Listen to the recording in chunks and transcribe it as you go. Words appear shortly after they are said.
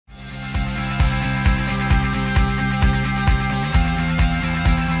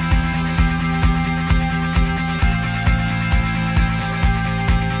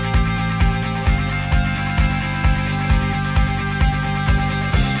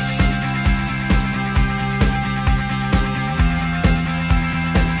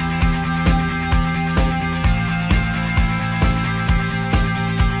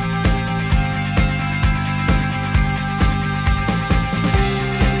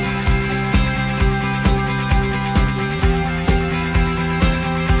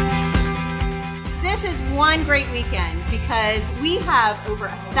one great weekend because we have over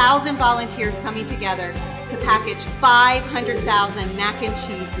 1,000 volunteers coming together to package 500,000 mac and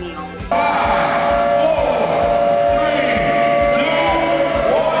cheese meals. 5,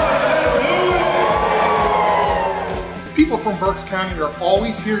 4, 3, 2, 1, people from Berks County are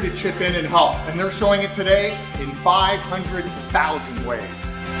always here to chip in and help, and they're showing it today in 500,000 ways.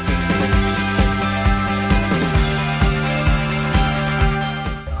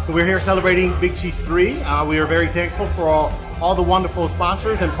 So we're here celebrating Big Cheese 3. We are very thankful for all the wonderful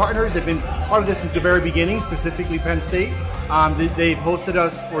sponsors and partners that have been part of this since the very beginning, specifically Penn State. They've hosted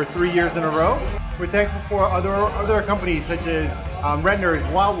us for 3 years in a row. We're thankful for other companies such as Redner's,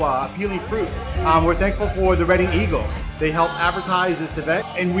 Wawa, Appealing Fruit. We're thankful for the Reading Eagle. They help advertise this event,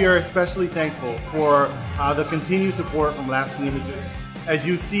 and we are especially thankful for the continued support from Lasting Images. As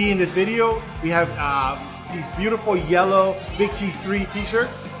you see in this video, we have these beautiful yellow Big Cheese 3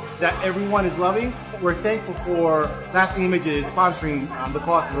 t-shirts that everyone is loving. We're thankful for Lasting Images sponsoring the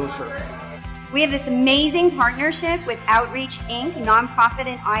cost of those shirts. We have this amazing partnership with Outreach Inc., a nonprofit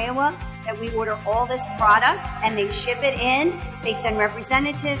in Iowa, that we order all this product and they ship it in. They send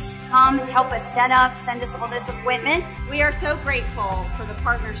representatives to come, help us set up, send us all this equipment. We are so grateful for the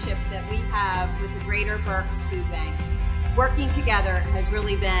partnership that we have with the Greater Berks Food Bank. Working together has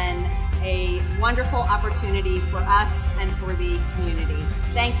really been a wonderful opportunity for us and for the community.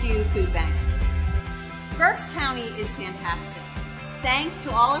 Thank you, Food Bank. Berks County is fantastic. Thanks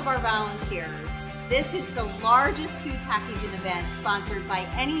to all of our volunteers, this is the largest food packaging event sponsored by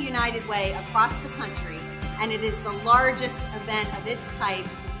any United Way across the country, and it is the largest event of its type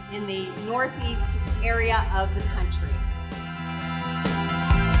in the northeast area of the country.